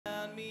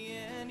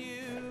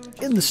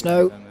In the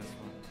snow.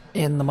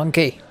 In the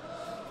monkey.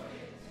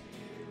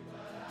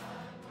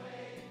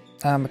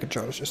 And my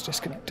controller's just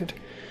disconnected.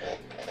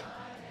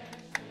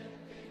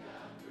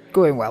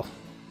 Going well.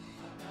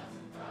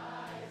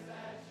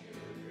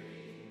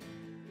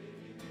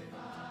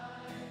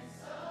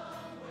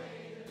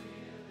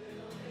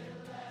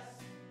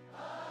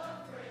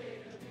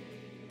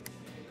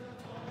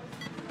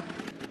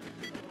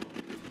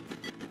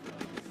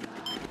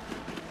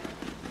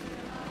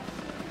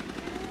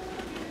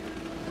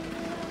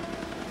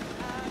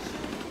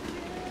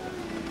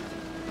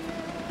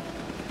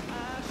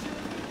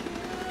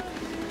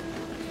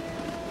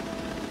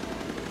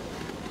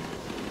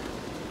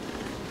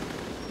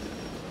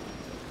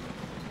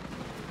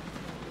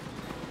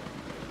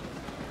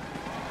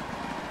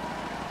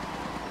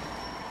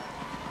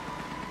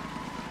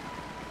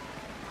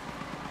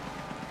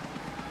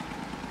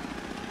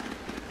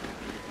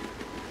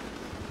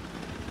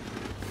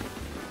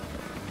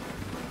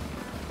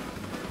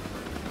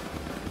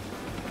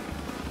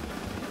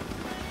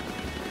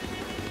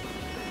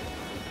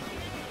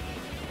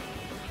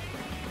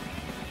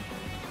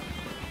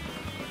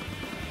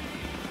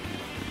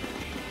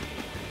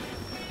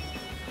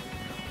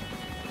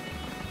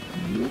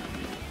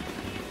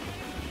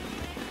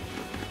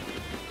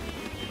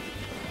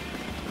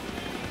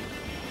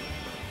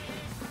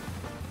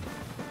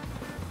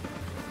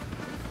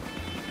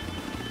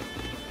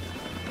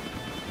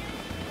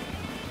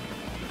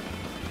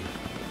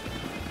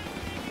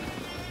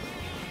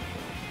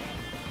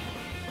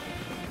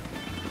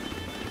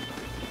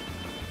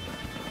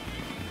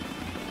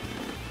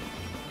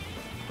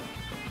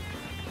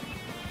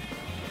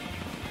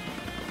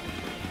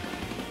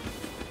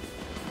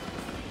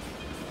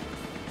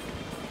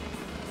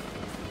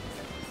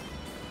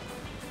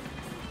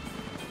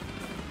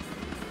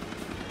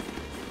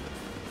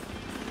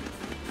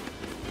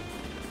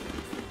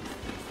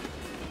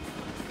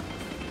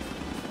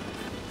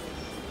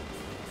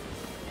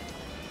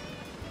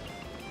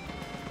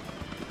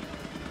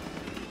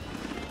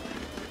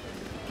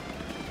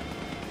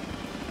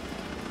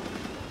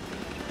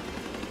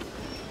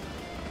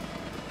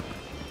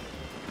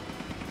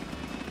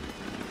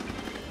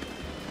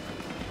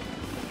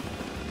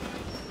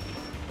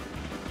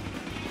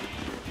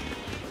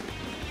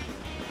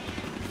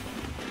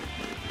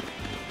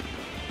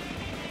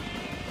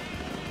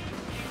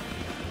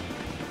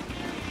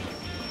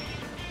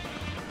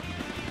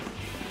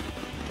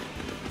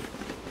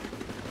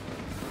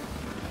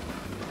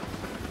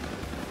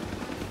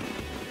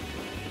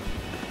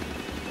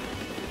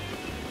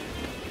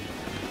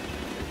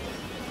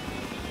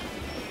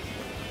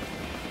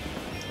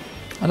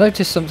 I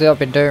noticed something I've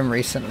been doing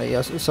recently.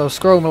 So I'll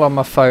scroll on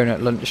my phone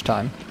at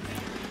lunchtime.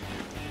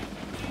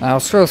 And I'll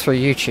scroll through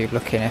YouTube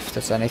looking if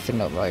there's anything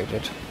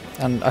uploaded.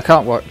 And I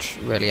can't watch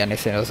really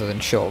anything other than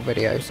short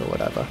videos or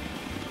whatever.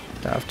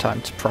 Don't have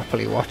time to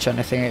properly watch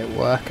anything at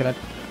work, and I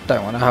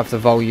don't want to have the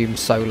volume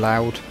so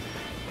loud.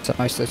 So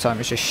most of the time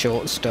it's just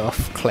short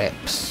stuff,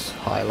 clips,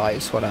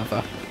 highlights,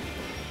 whatever.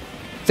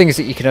 Things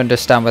that you can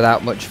understand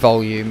without much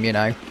volume, you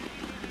know.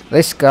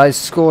 This guy's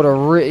scored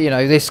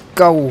this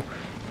goal.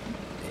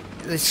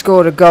 They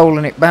scored a goal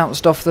and it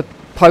bounced off the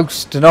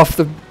post and off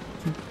the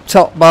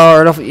top bar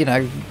and off,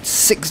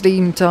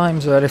 16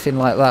 times or anything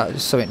like that.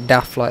 Just something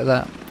daft like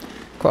that.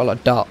 Quite a lot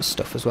of darts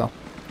stuff as well.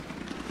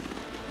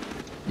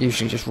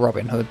 Usually just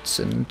Robin Hoods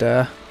and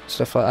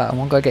stuff like that. And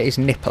one guy get his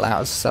nipple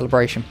out as a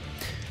celebration.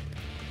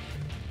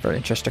 Very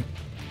interesting.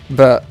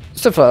 But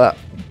stuff like that.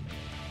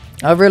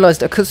 I've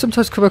realised I could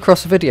sometimes come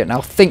across a video and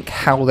I'll think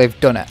how they've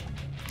done it.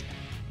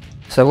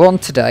 So one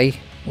today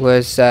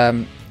was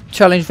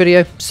challenge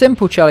video,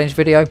 simple challenge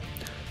video.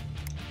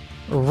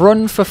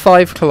 Run for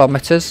 5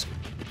 kilometers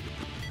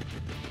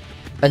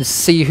and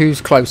see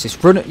who's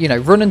closest. Run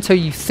until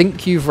you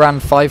think you've ran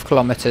 5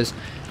 kilometers,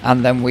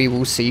 and then we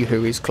will see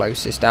who is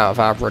closest out of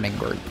our running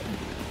group.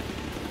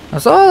 I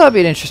was like, oh, that'd be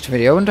an interesting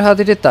video. I wonder how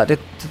they did that. Did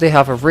they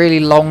have a really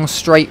long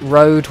straight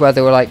road where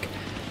they were like,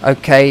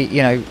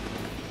 okay,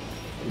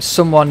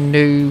 someone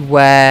knew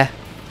where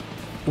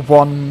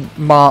one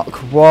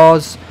mark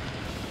was?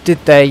 Did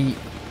they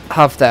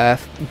have their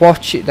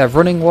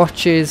running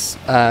watches?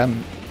 But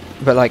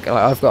like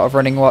I've got a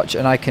running watch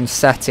and I can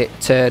set it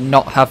to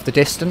not have the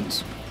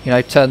distance.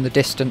 Turn the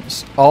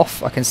distance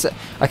off. I can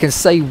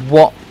say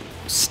what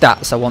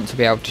stats I want to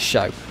be able to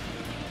show.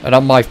 And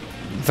on my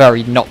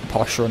very not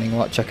posh running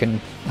watch, I can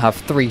have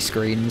 3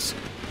 screens,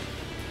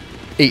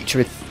 each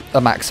with a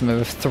maximum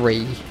of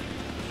 3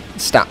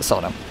 stats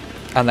on them,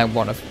 and then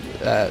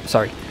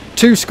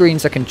 2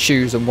 screens I can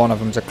choose, and one of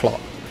them's a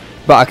clock.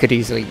 But I could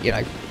easily,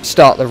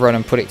 start the run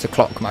and put it to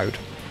clock mode.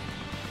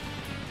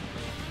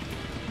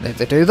 Did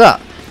they do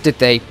that? Did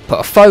they put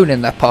a phone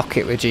in their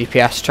pocket with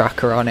GPS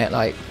tracker on it,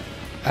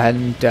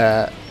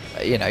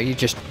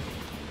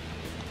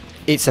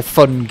 it's a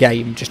fun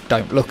game, just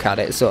don't look at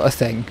it, sort of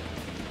thing.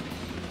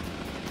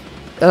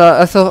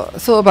 I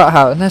thought about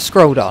how, and then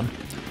scrolled on,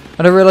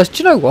 and I realised,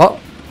 do you know what?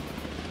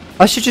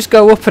 I should just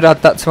go up and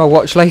add that to my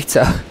watch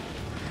later,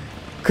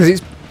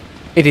 because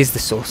it is the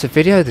sort of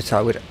video that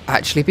I would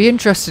actually be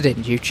interested in.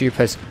 YouTube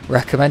has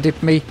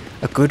recommended me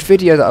a good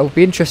video that I would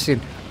be interested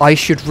in. I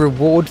should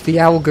reward the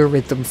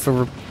algorithm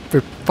for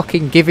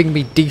fucking giving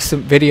me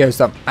decent videos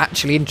that I'm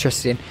actually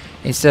interested in,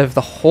 instead of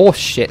the horse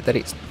shit that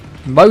it's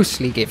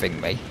mostly giving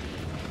me.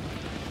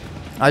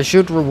 I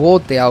should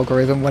reward the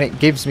algorithm when it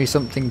gives me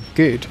something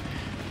good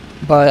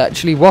by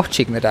actually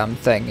watching the damn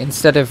thing,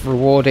 instead of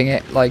rewarding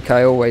it like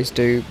I always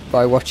do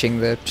by watching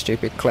the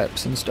stupid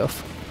clips and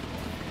stuff.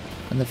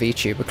 And the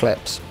VTuber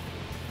clips.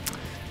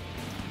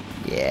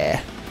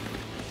 Yeah.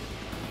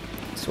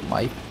 That's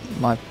what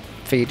my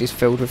feed is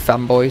filled with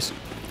fanboys.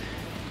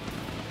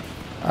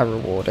 I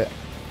reward it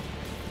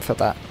for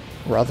that,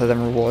 rather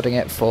than rewarding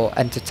it for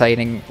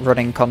entertaining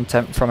running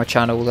content from a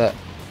channel that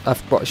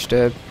I've watched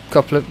a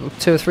couple of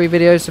 2 or 3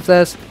 videos of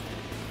theirs.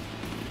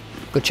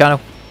 Good channel,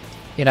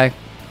 you know.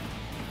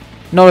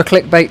 Not a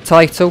clickbait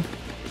title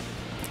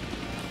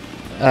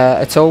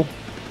at all.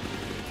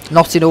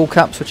 Not in all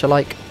caps, which I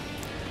like.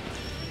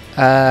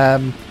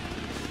 And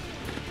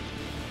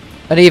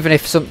even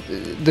if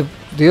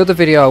the other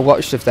video I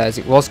watched of theirs,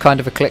 it was kind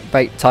of a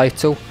clickbait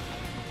title,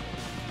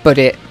 but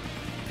it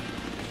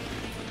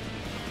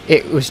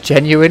was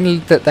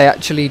genuine that they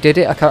actually did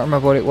it. I can't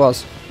remember what it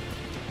was,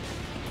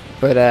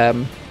 but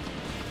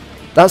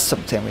that's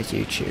something with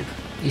YouTube.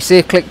 You see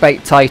a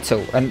clickbait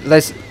title, and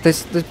there's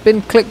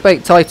been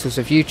clickbait titles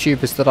of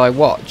YouTubers that I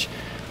watch,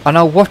 and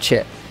I'll watch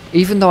it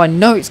even though I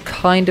know it's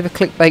kind of a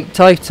clickbait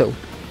title,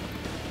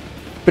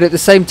 but at the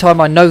same time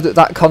I know that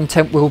that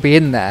content will be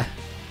in there,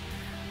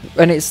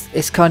 and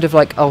it's kind of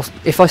like, oh,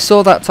 if I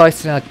saw that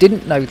title and I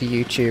didn't know the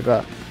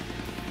YouTuber,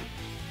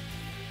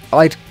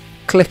 I'd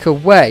click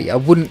away. I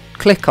wouldn't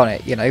click on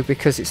it, you know,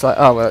 because it's like,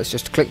 oh well, it's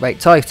just a clickbait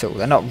title.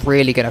 They're not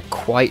really going to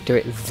quite do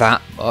it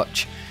that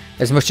much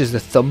as the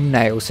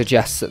thumbnail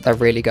suggests that they're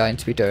really going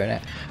to be doing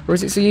it.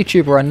 Whereas it's a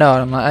YouTuber I know,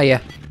 and I'm like, oh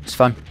yeah, it's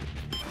fun.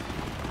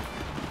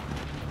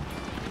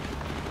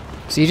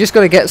 So you just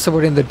got to get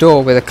someone in the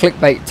door with a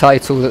clickbait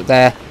title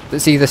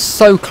that's either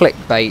so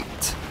clickbait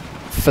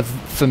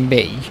for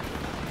me,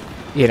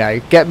 you know,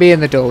 get me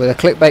in the door with a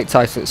clickbait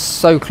title that's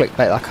so clickbait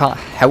that I can't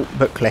help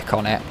but click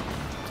on it,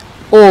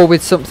 or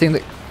with something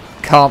that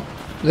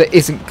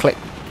isn't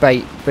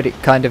clickbait but it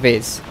kind of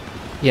is,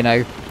 you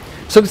know,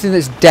 something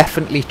that's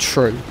definitely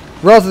true,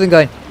 rather than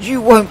going,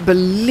 you won't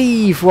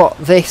believe what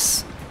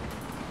this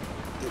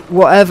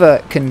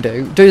whatever can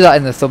do that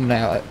in the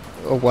thumbnail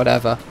or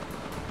whatever.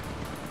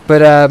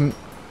 But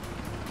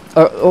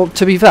or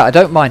to be fair, I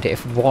don't mind it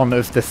if one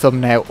of the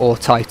thumbnail or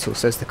title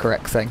says the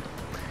correct thing,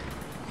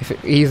 if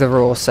it either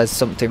or says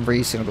something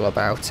reasonable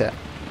about it.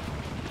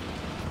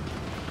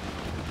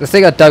 The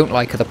thing I don't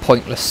like are the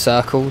pointless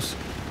circles.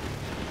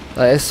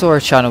 Like, I saw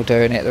a channel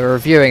doing it. They were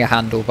reviewing a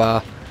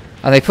handlebar,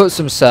 and they put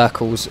some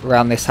circles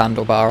around this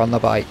handlebar on the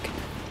bike,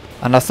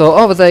 and I thought,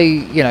 oh, are they,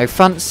 you know,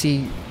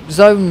 fancy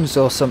zones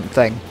or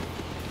something?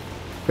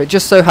 But it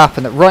just so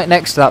happened that right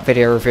next to that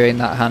video reviewing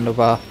that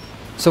handlebar,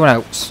 someone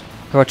else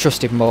who I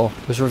trusted more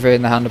was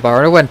reviewing the handlebar,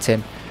 and I went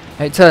in,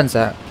 and it turns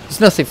out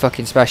there's nothing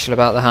fucking special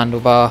about the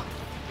handlebar,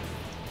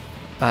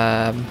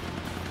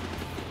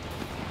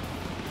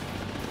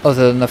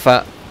 other than the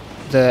fact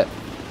that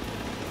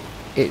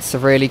it's a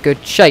really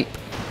good shape.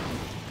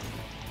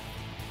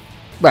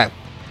 Well,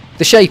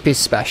 the shape is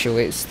special.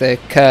 It's the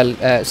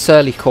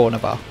Surly corner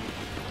bar.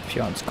 If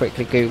you want to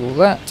quickly Google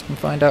that and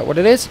find out what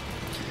it is.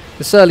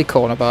 The Surly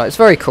corner bar. It's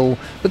very cool,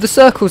 but the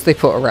circles they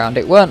put around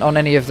it weren't on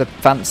any of the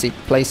fancy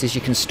places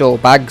you can store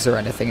bags or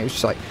anything. It was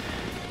just like,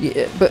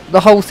 yeah, but the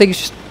whole thing's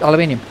just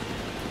aluminium.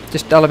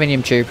 Just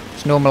aluminium tube.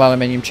 It's normal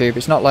aluminium tube.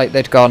 It's not like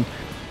they'd gone,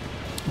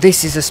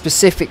 this is a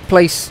specific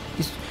place.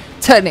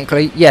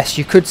 Technically, yes,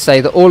 you could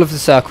say that all of the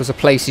circles are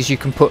places you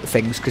can put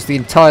things, because the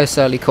entire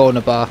Surly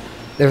corner bar,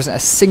 there isn't a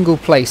single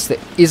place that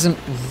isn't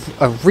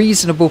a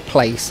reasonable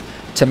place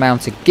to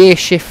mount a gear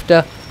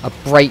shifter, a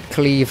brake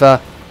lever,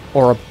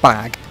 or a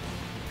bag.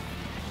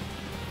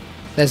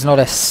 There's not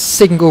a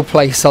single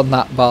place on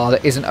that bar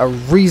that isn't a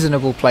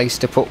reasonable place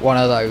to put one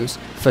of those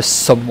for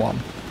someone.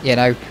 You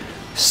know,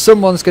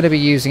 someone's going to be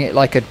using it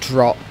like a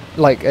drop,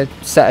 like a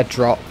set of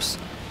drops,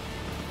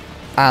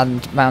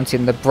 and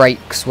mounting the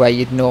brakes where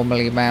you'd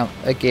normally mount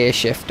a gear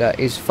shifter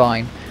is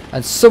fine.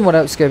 And someone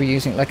else is going to be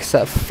using it like a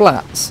set of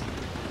flats,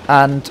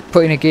 and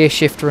putting a gear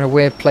shifter in a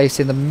weird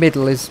place in the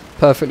middle is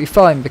perfectly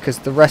fine, because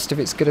the rest of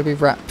it's going to be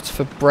wrapped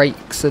for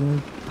brakes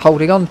and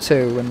holding on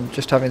to, and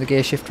just having the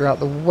gear shifter out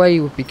the way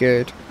would be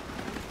good.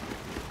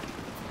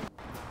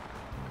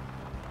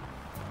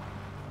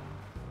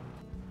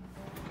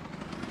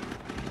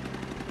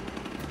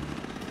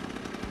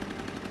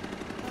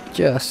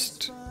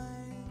 Just,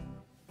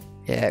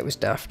 yeah, it was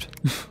daft.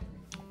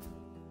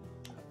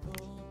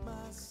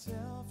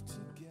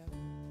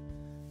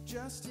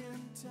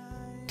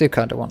 Do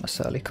kind of want a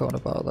Surly corner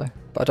bar though,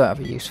 but I don't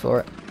have a use for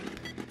it.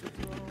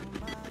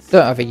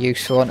 Don't have a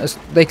use for one.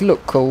 They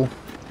look cool,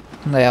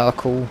 and they are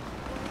cool,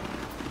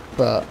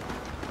 but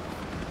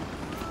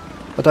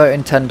I don't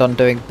intend on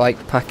doing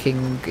bike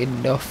packing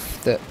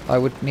enough that I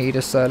would need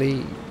a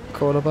Surly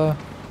corner bar.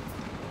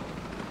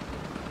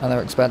 and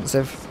they're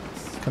expensive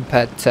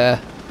compared to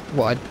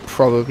what I'd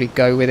probably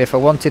go with. If I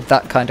wanted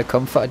that kind of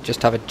comfort, I'd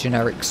just have a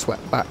generic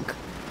sweatback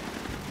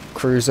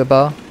cruiser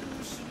bar.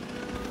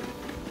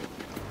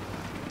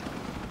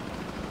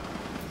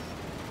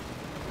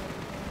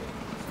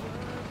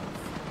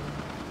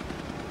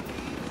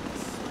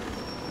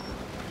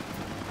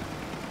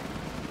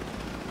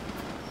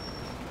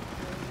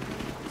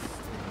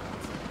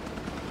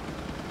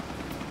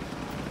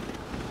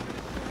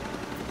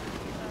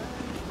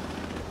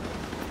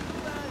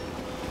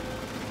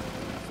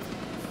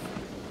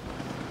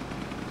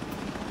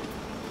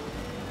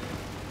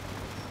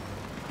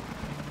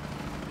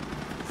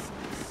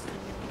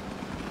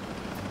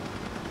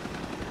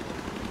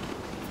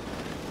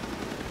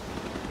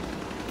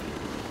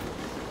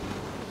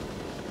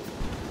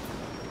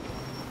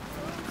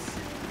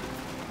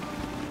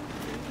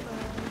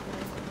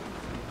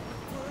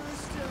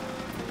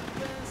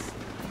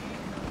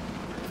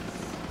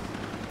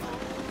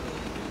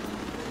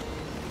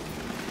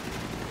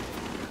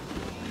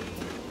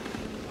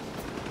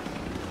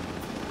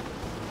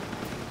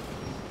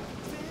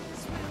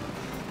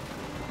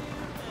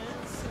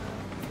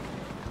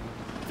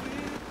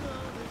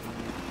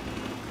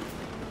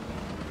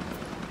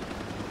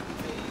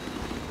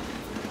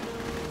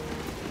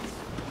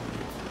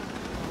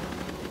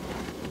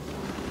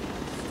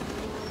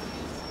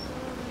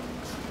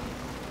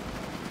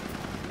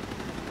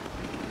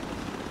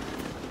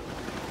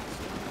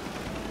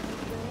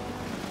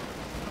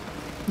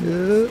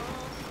 Yeah.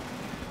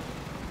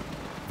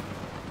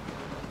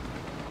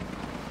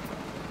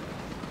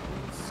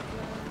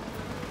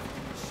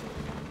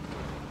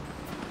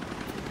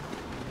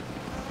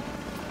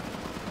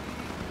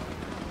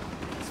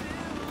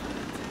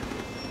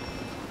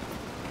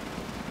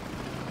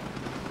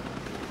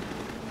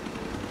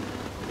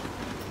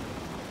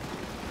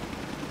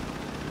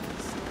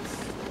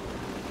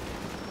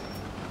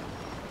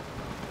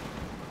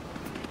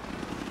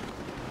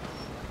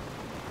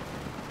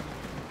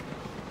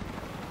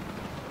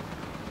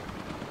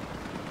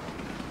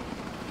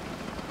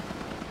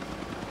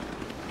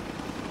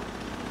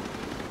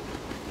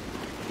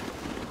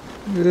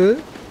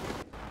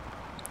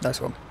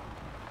 Nice one.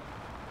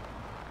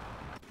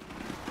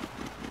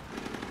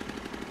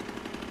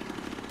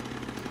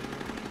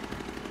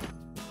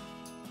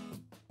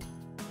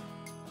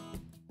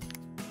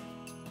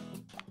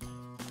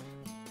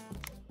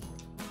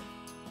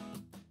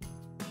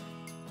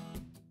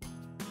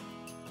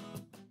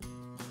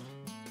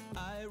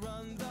 I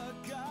run the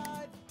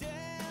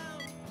goddamn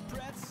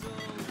pretzel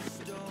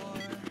store.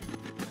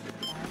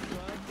 I'm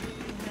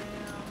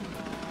Buckingham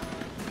Mall.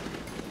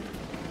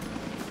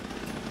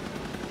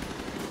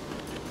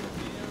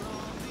 Here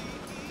on the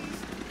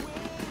east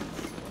wing,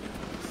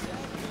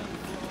 second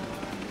floor.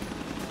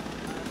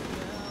 I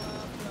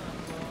developed the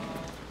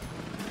ball.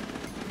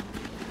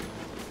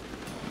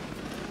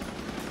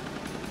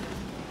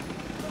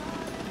 But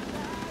at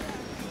night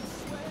I could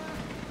swear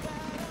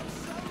that I'm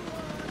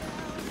someone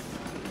else.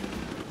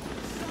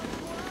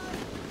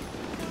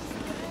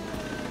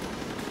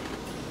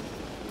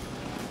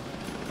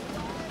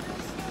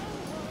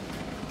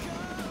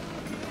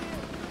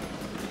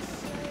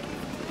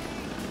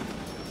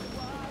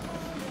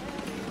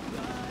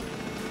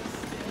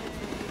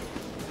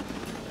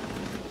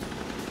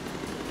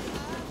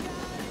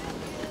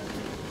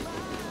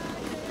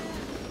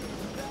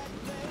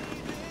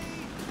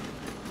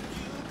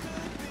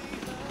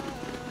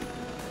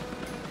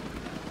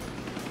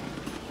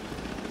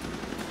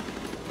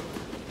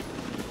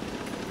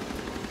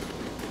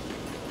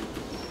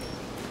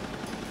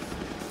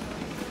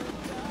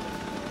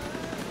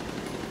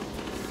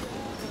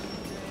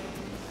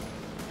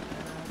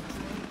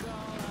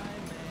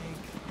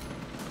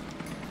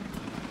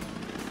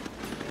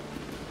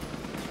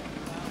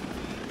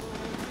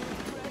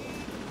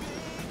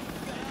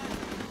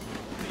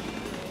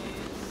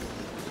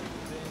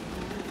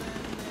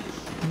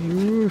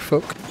 Ooh,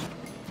 fuck.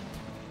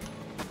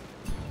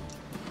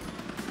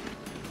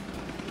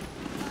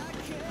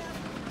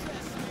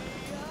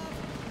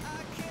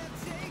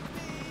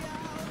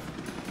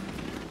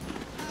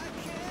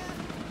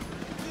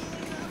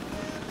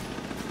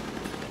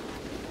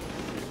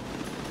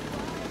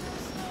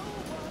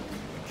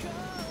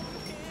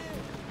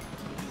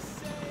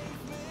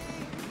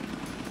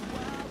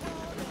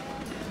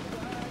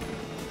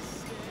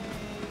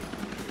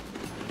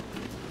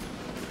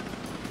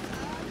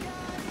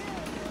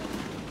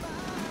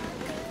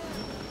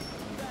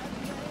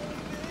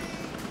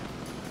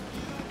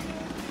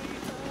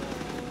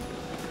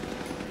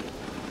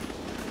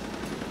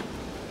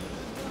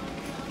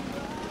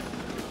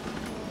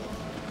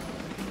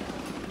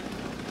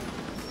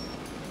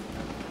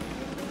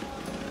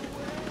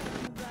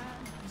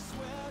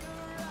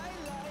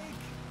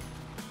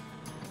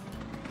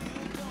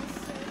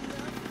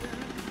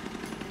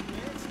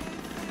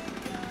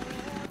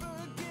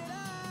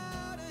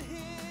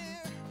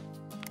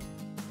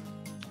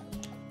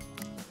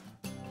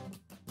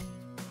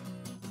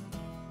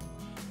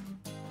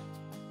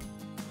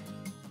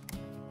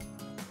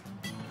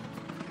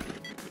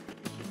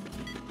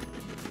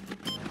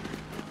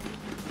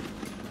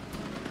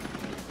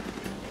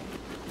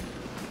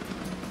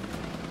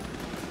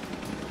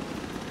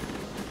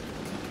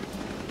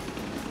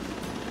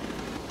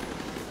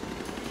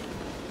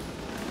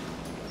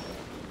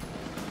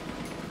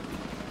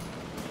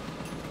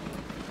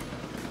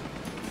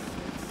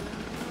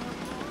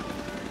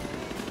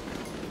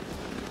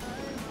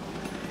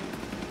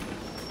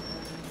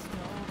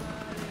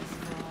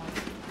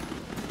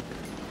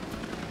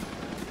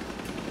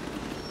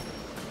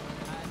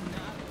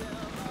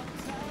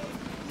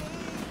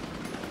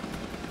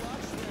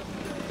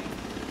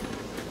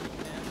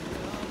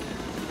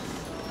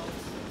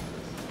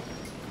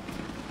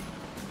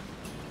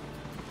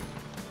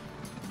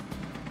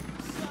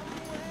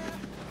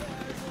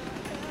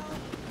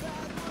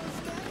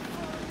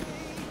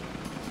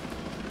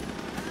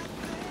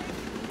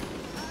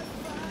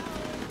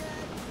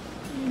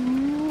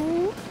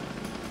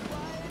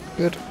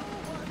 good.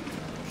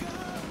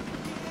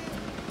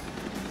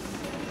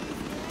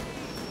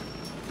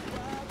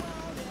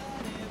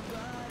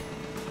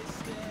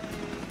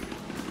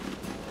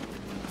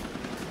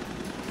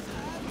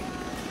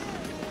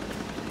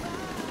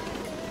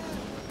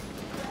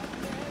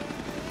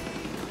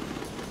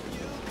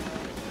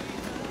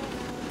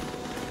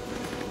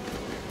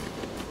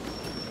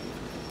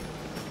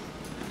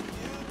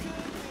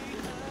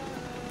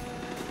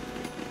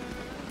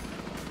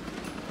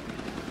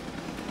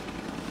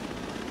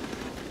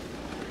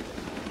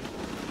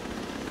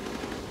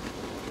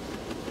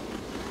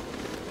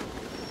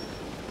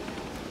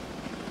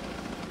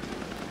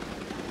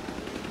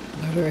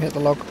 How do we hit the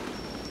log?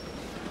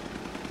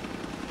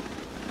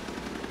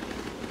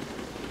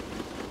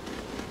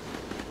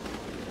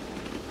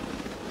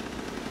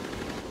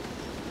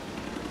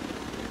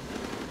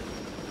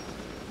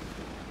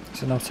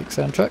 Xenotic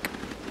soundtrack.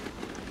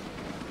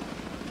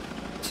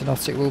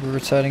 Xenotic will be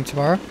returning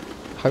tomorrow,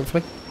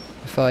 hopefully,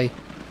 if I can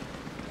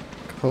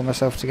pull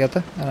myself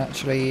together and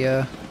actually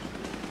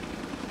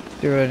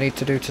do what I need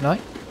to do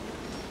tonight.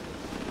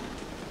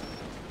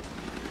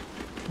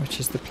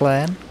 Which is the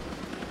plan.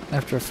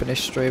 After I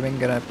finish streaming,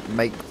 gonna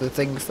make the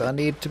things that I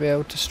need to be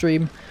able to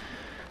stream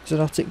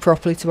Xenotic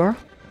properly tomorrow.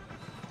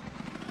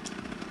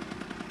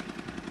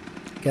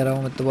 Get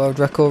on with the world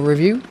record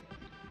review.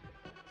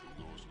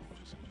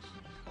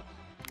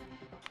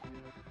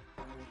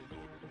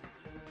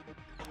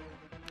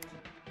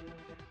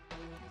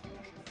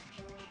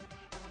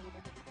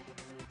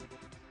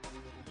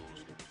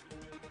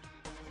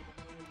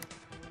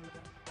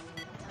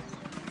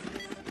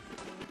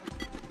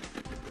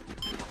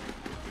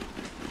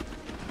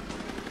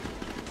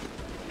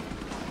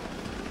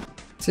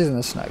 This isn't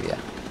the snow, yeah.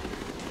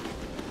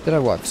 Did I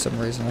why for some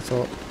reason I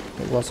thought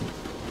it wasn't.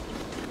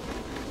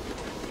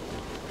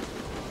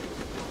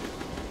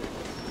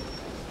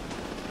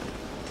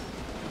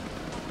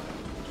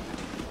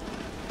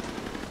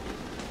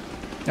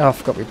 Oh, I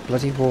forgot my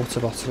bloody water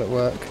bottle at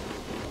work.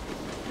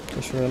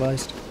 Just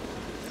realised.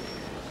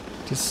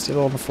 It is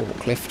still on the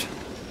forklift.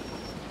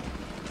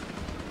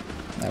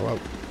 Oh well.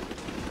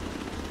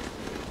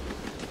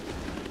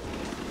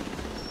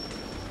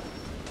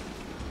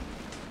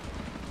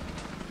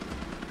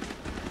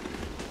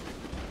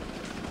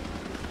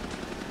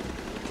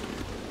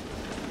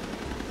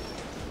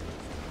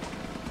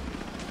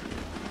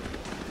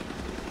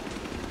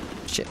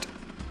 Shit.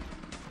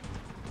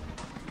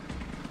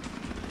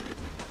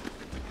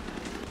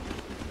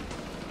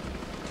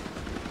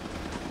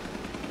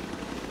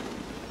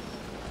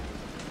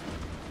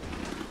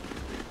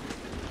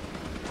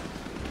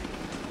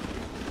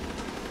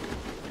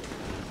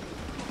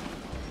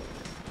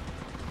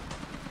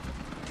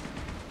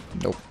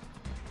 Nope.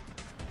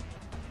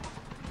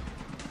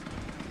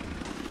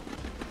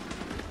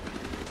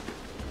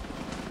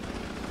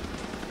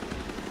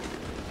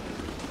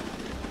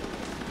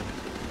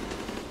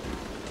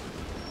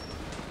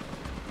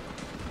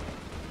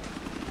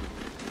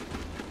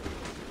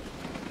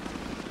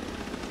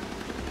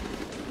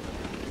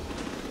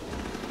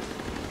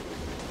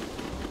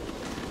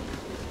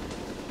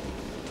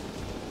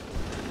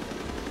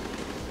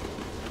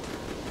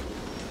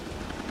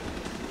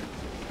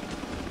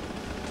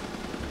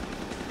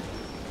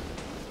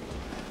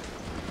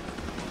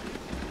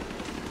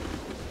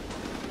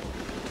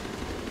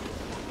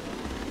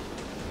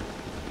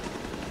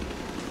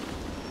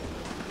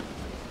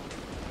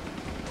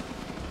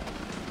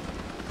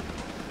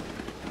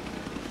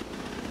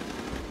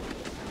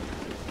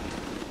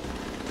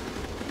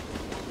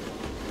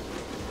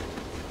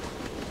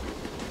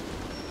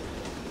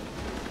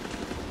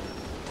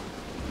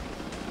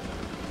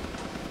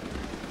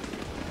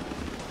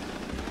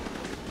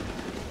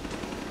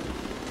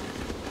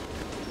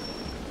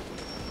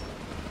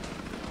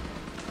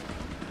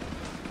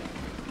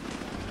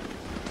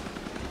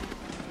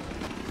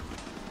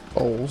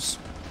 Balls.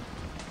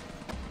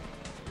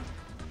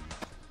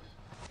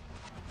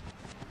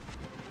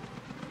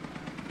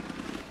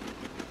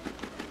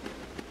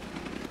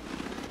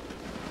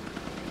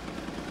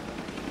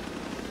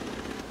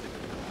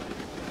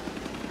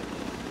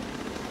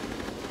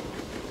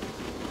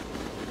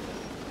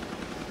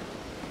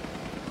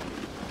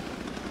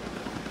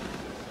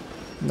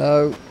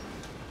 No.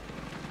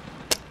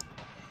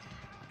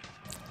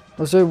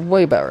 I was doing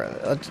way better.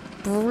 I did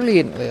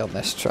brilliantly on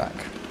this track.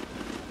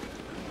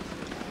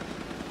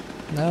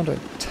 Now I'm doing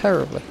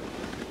terribly.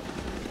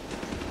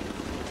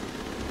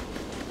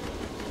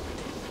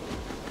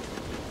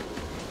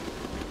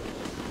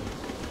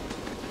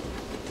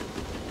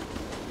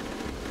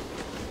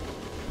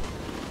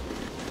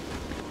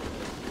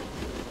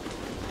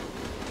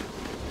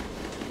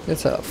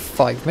 It's like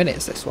 5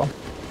 minutes, this one.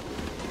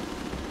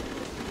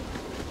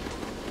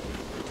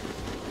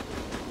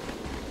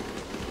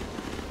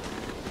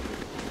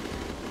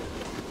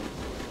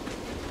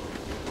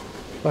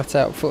 Flat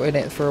out footing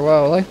it for a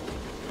while though.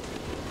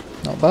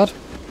 Not bad.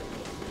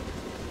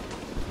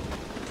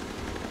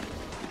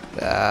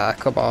 Ah,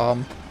 come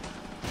on.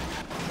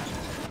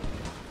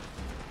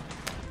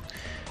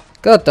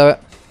 God damn it.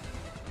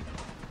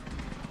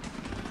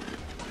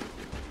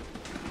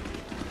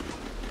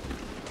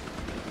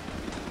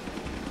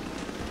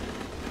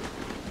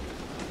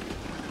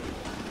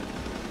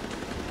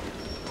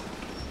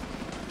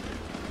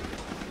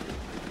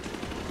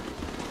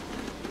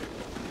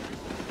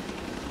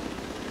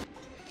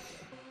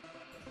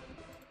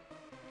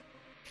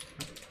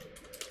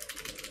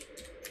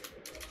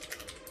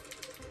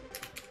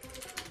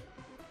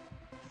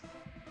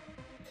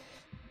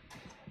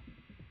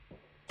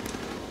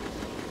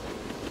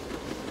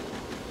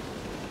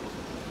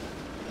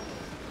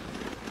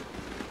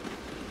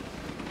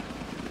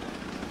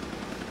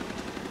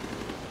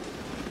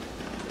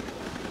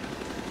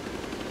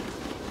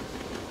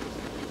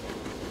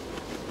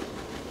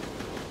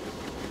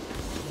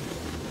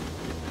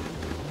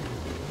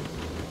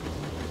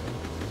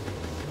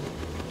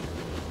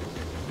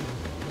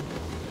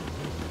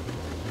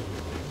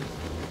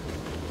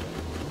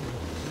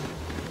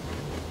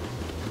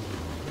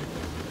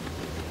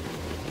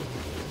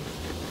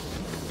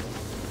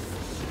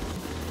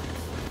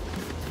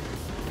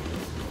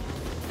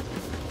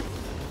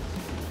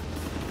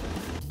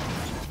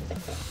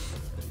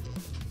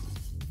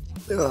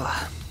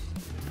 Ugh.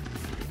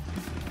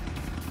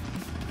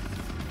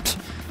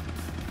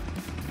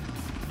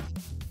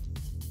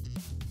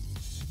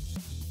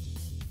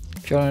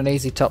 If you want an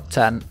easy top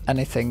 10,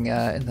 anything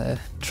in the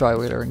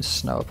triwheeler in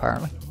snow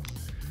apparently.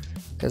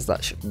 Because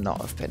that should not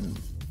have been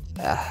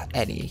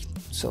any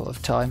sort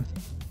of time.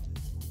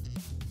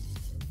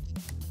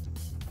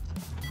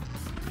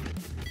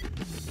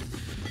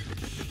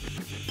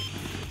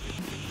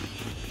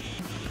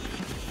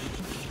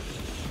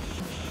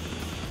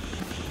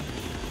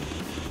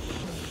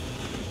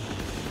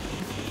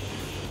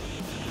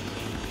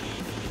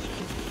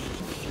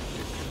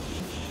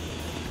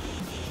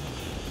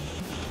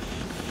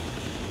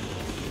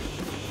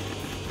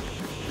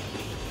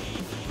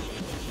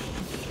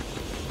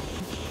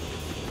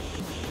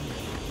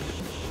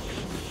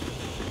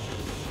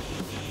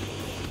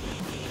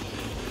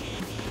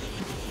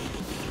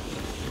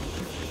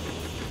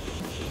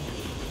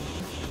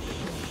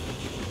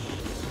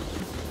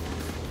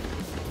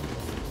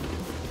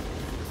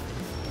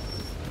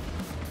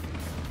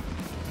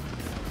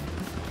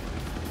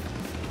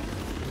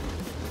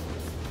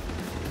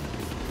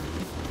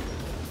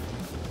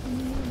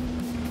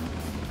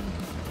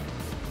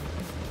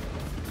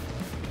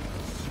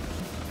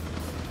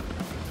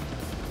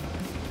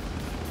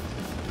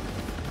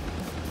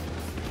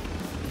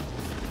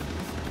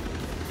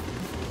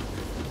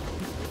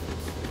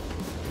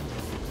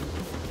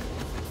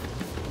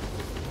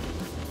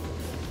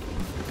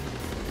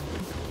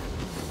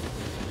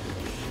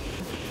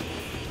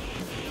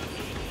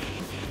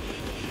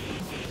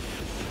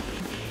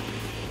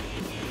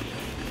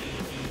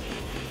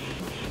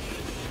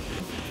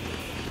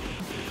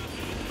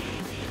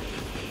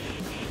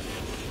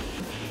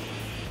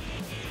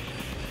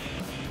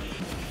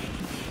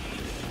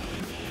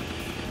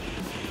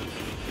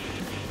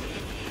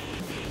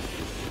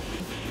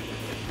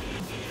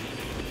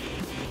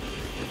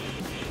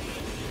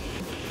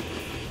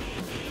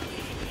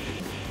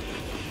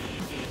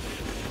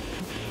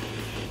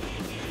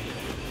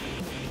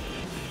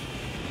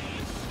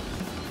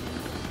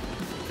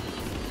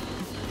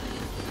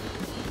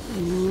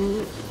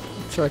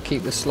 Try to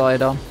keep the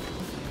slide on.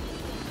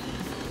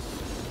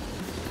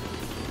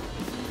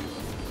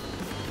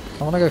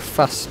 I want to go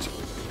fast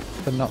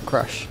but not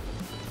crash.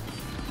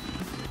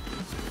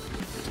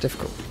 It's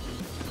difficult.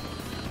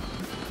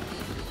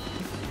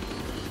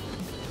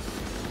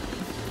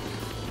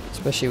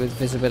 Especially with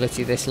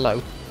visibility this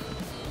low.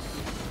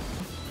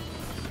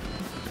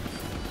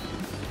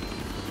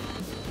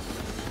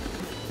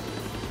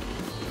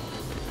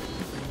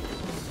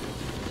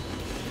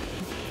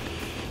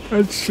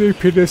 And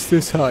sleepiness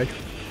this high.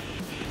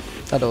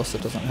 That also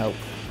doesn't help.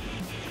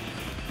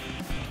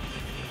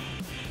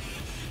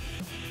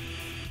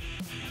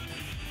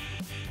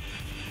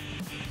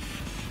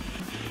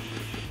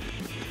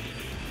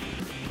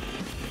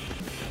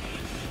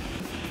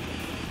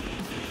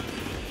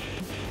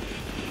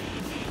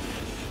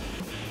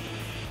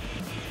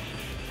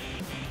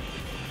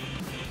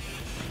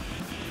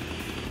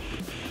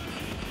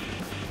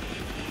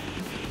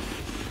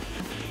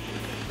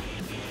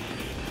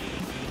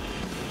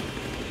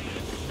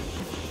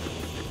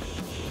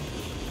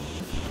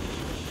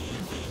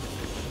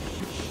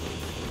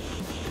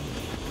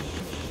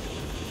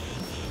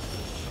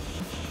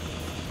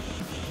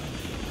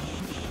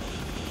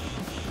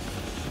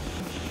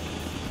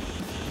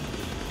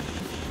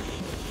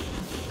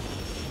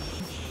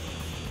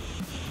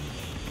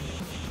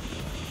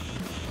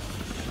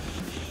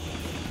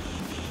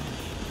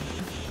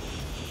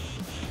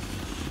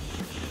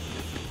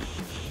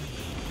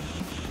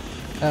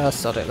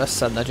 Sod it, let's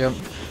send the jump.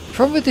 The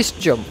problem with this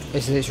jump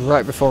is that it's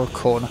right before a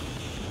corner.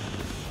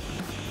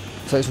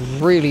 So it's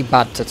really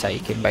bad to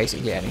take in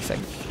basically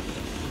anything.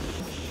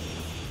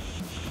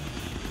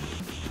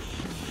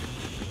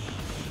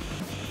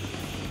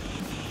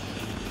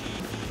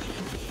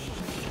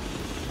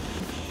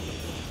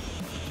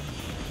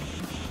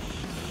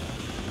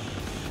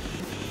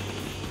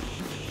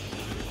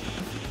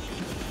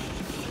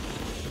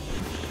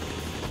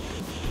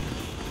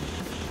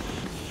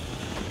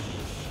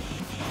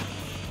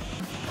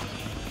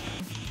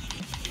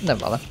 No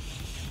bother.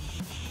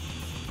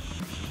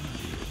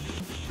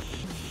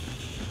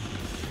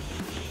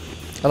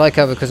 I like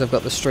how, because I've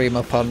got the stream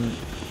up on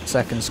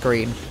second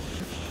screen,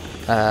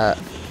 I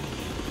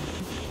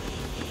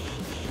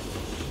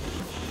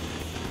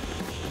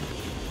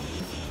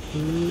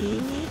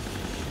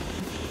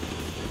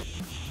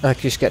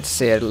just get to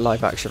see a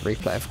live action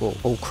replay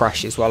of all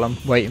crashes while I'm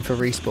waiting for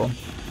respawn.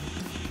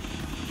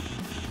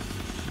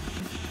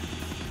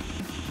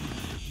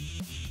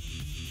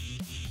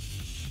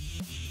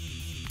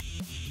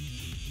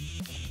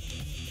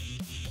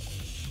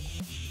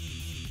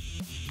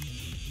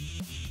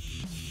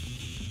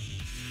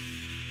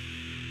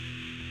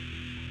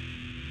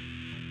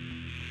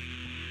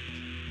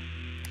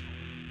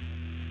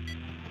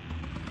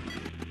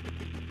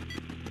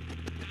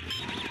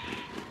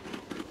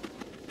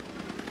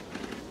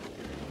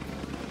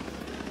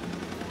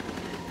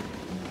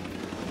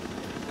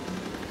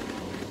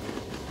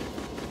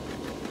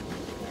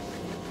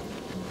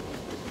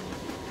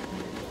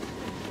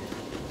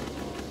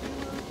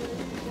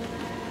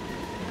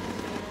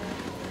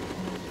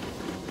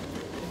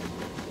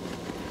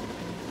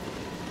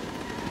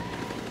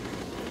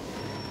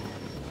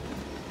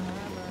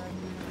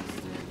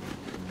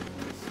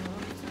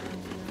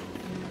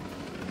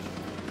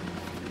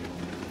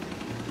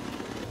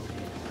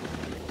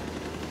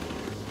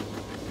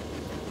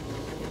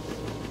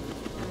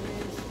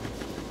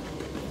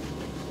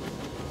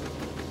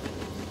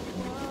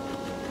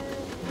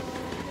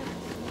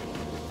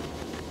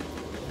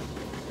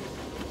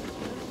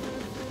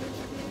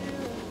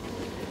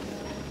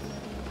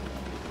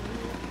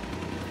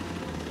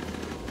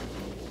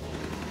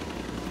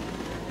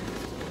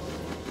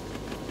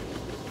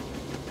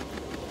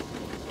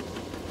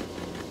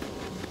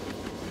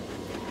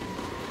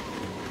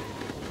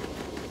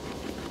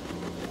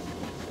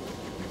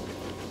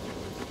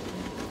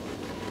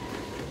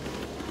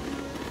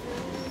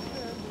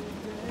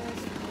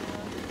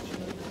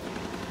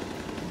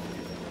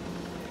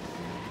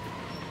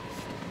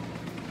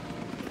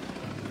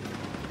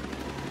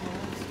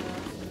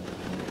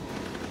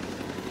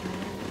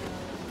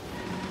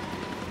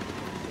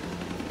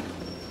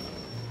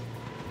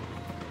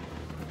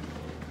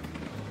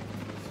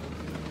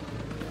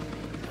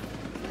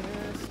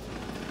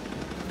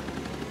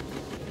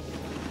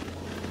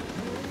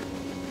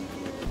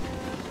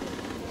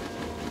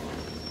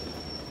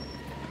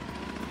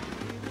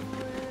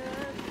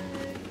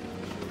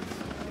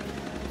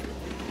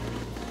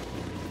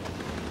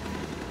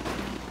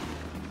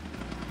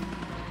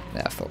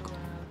 Yeah, fuck.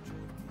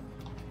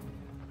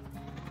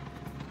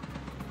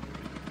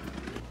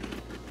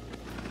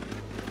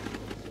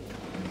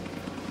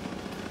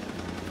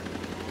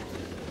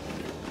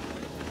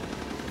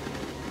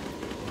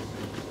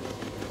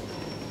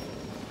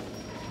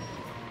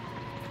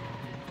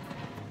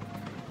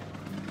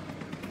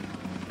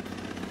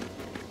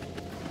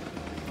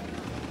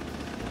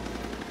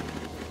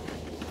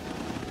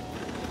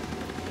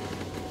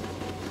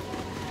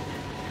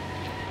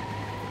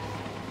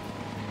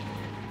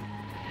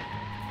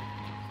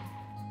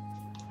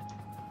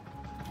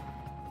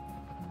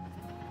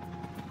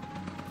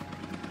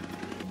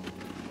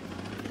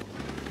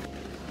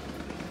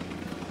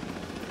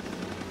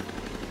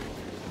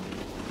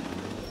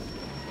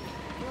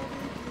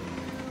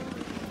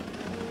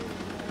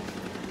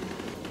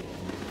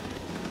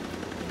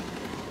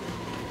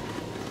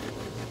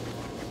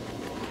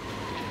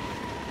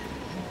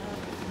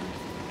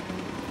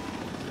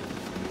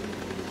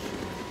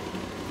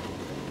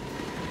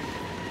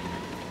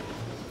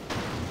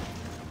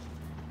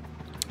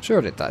 Sure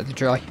did that in the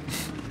dry.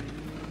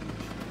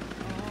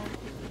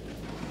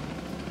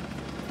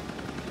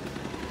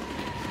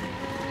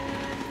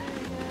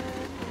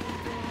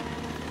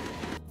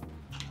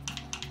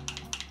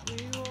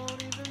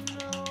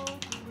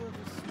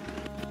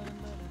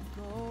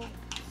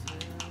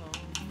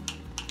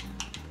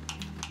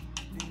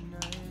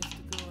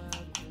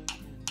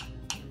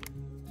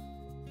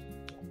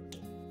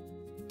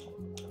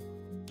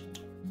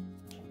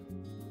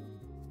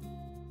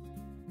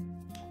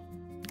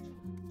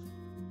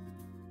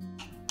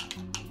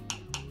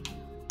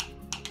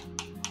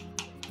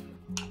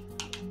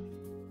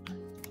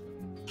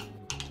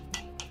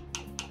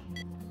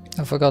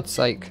 Oh, for God's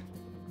sake.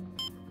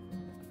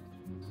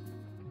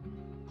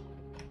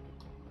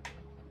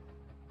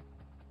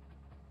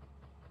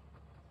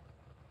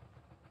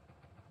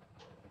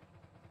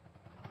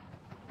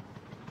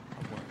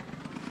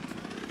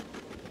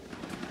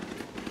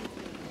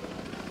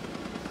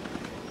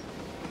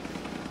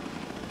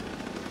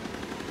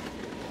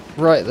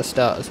 Right at the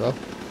start as well.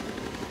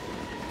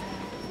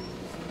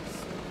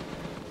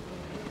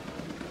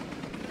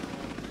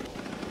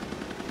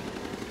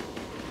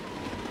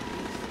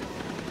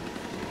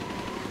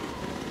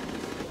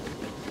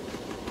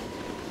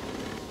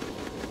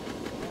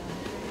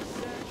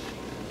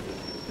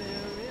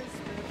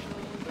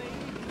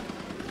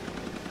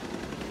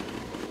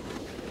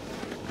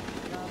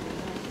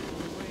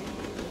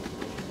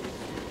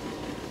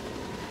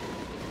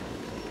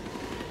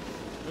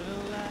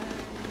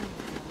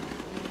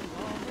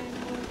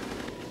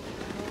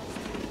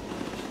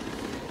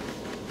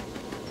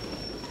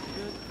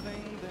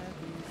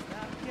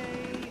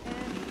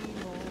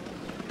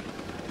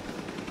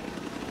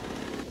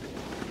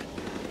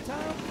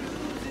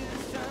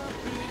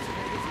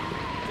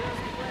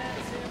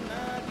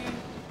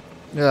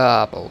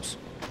 Ah, balls.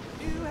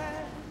 You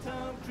had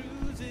Tom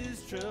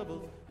Cruise's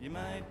trouble. You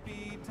might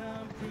be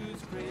Tom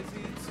Cruise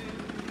crazy too.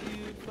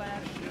 You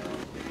flash your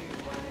big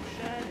white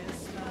shiny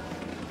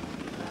smile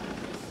like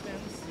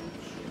expensive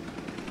shoes.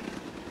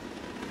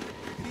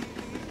 Be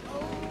the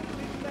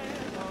only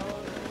man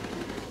on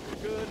earth who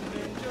couldn't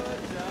enjoy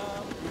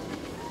Tom Cruise.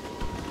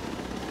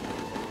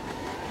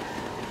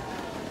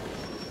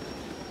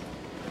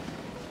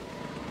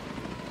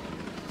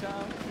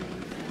 Tom Cruise.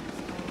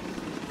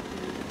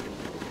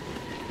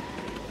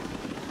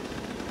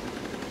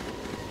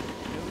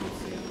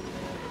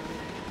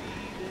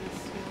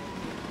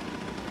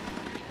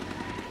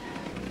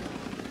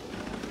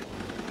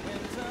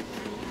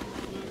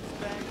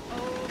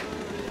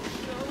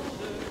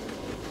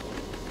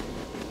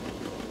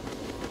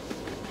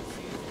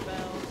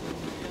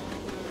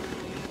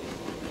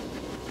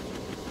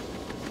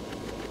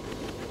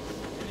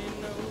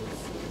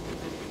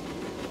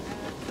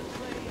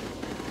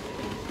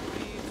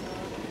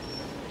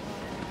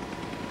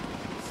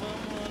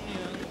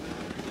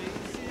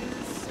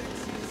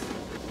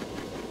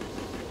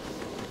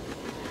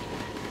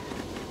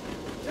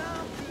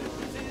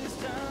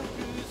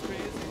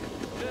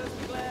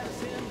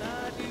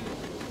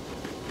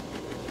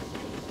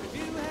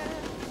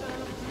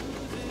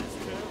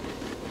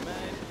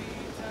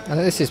 I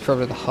think this is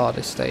probably the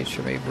hardest stage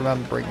for me,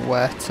 remembering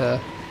where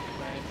to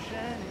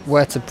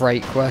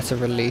brake, where to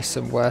release,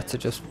 and where to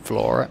just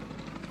floor it.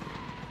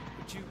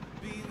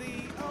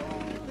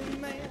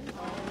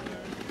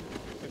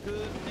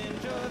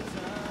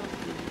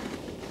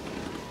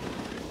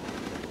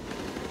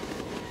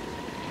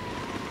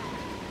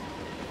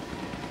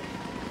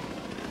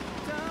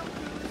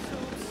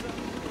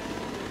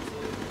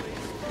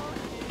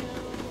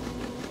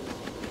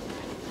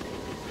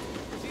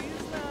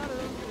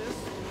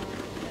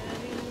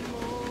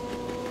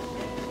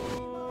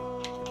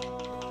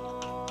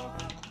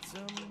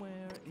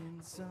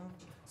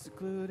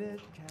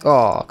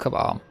 Oh, come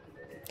on.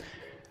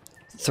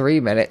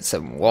 3 minutes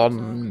and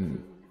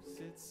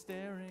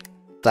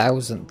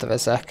 1,000th of a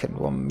second,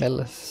 1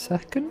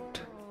 millisecond?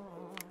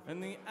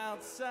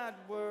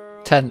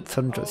 10th,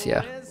 100th,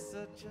 yeah.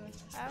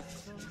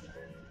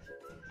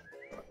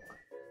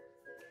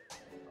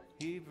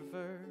 He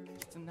prefers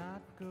to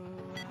not go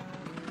out.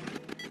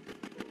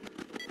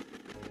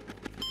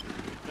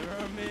 There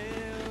are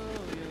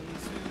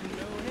millions who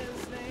know his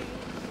name.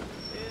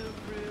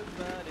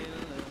 Everybody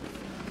loves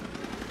him.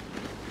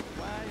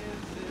 Why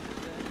is it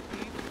that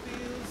he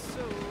feels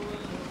so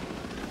alone?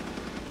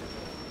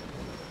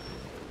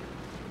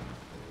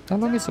 How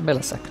long is a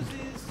millisecond?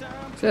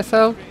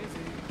 CFL?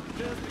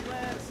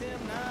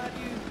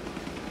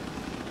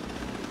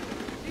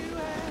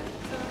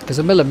 Because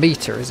a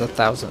millimeter is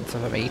 1,000th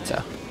of a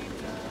meter.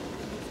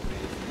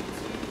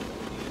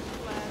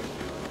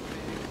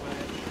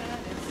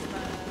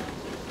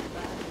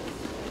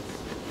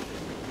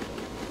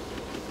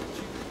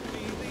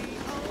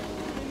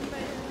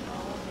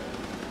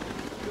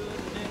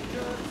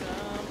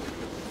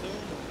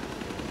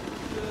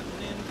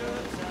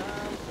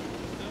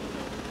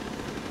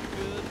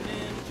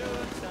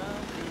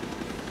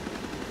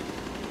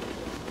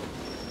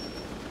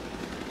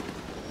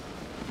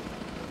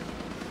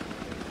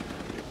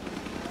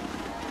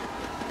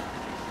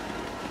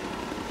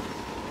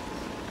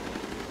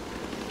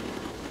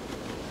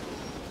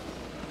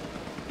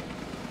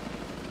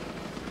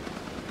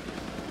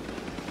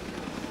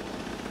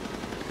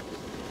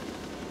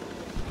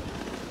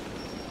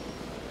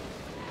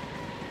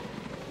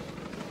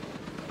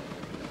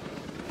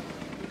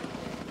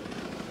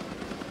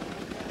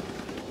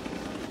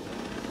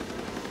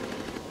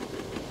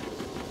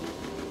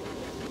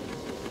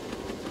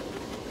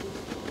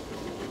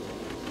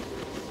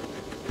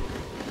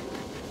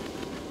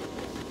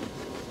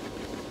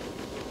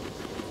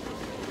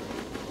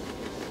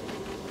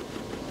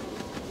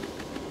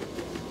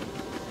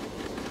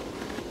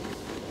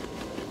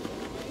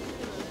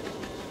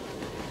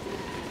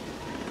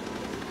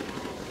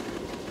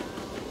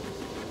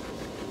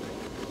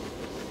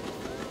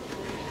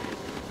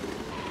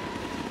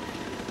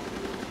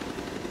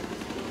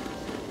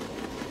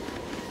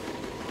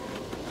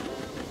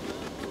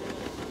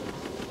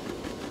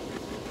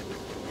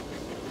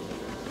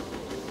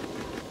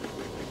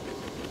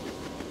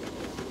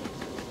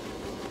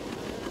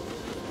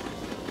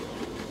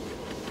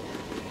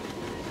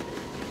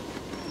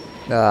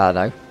 Ah,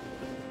 no.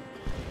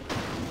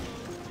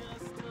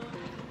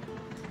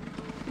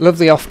 Love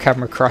the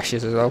off-camera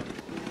crashes as well.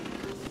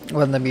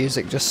 When the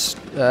music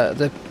just...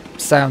 the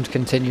sound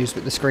continues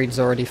but the screen's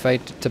already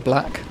faded to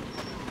black.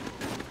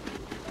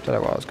 Don't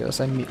know what I was going to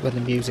say. When the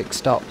music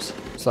stops.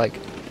 It's like...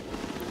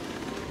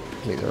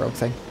 completely the wrong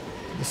thing.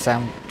 The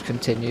sound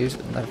continues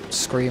and the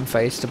screen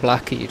fades to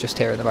black and you just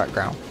hear in the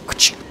background.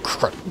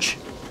 Crunch.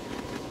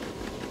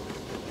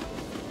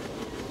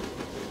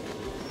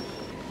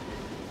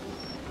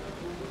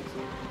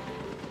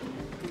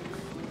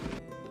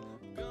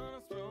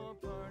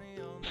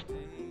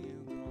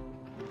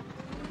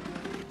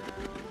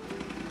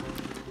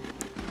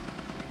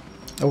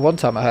 Oh, one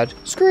time I heard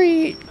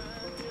screech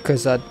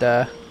because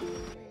I'd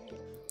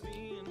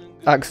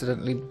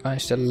accidentally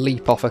managed to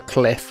leap off a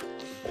cliff.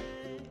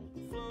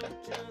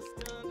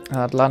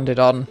 I'd landed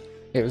on,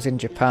 it was in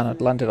Japan,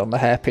 I'd landed on the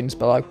hairpins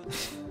below.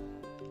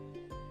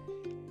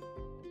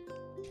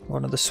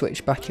 One of the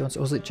switchbacky ones, or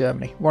was it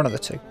Germany? One of the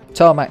two.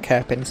 Tarmac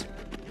hairpins.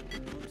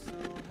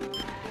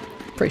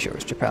 Pretty sure it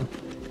was Japan.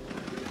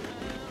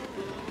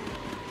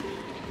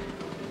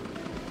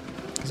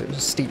 Because it was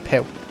a steep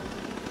hill.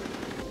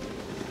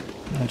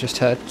 I just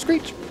heard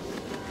screech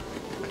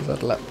because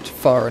I'd leapt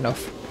far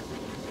enough.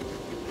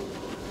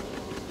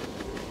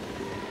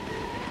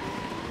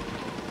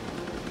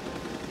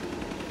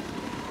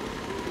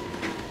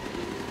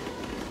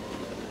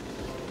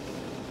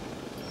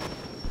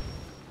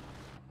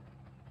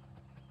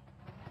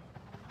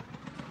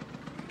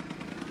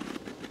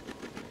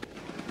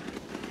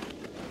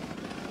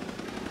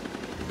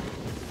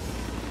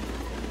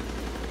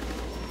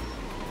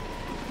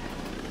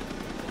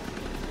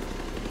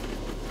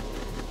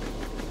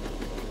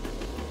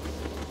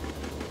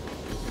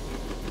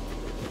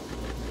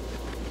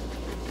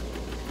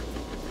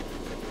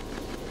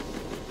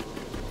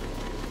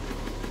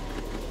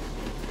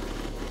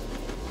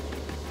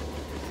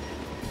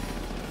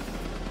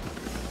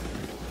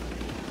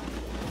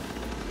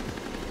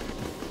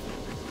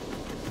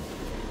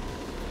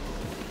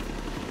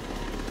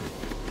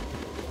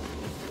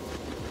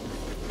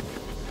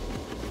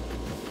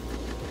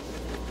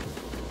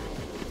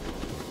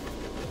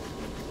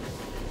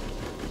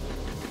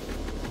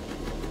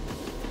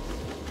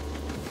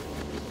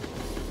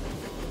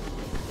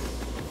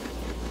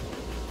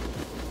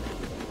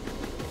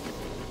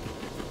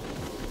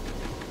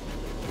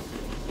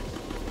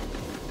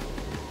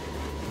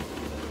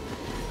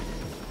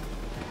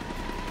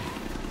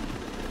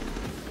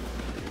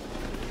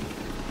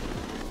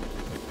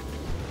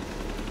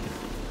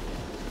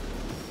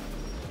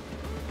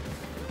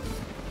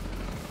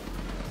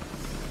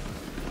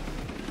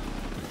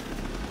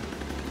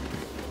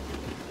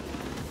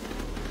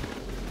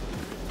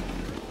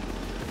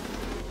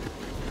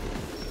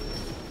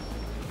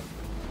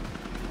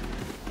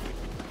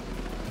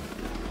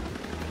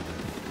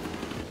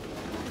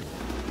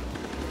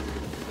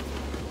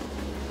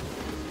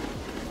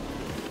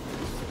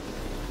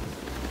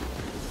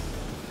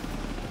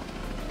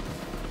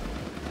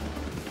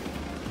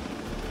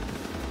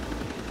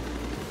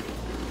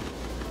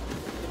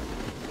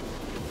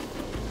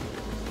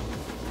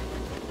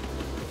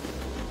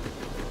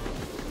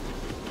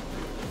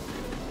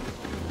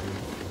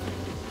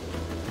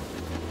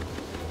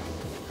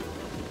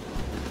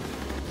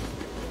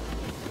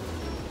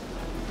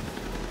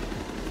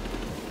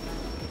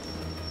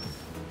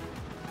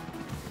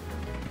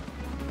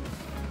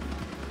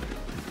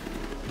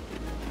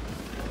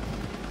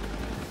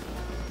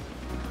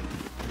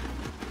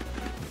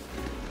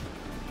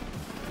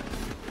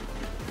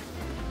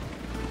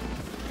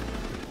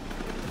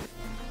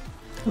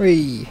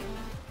 Whee!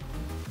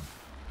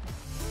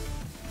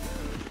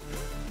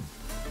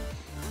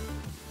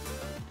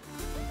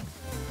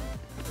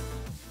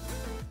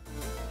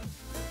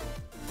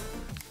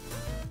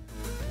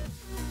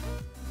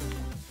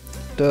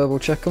 Double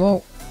check them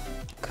all,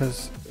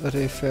 because I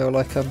do feel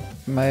like I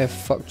may have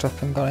fucked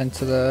up and gone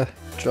into the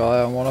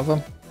dry on one of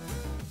them.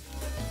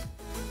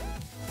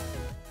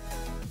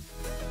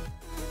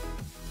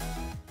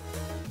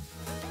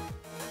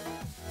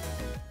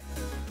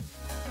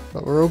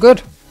 But we're all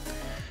good.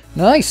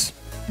 Nice.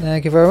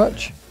 Thank you very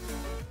much.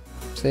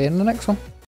 See you in the next one.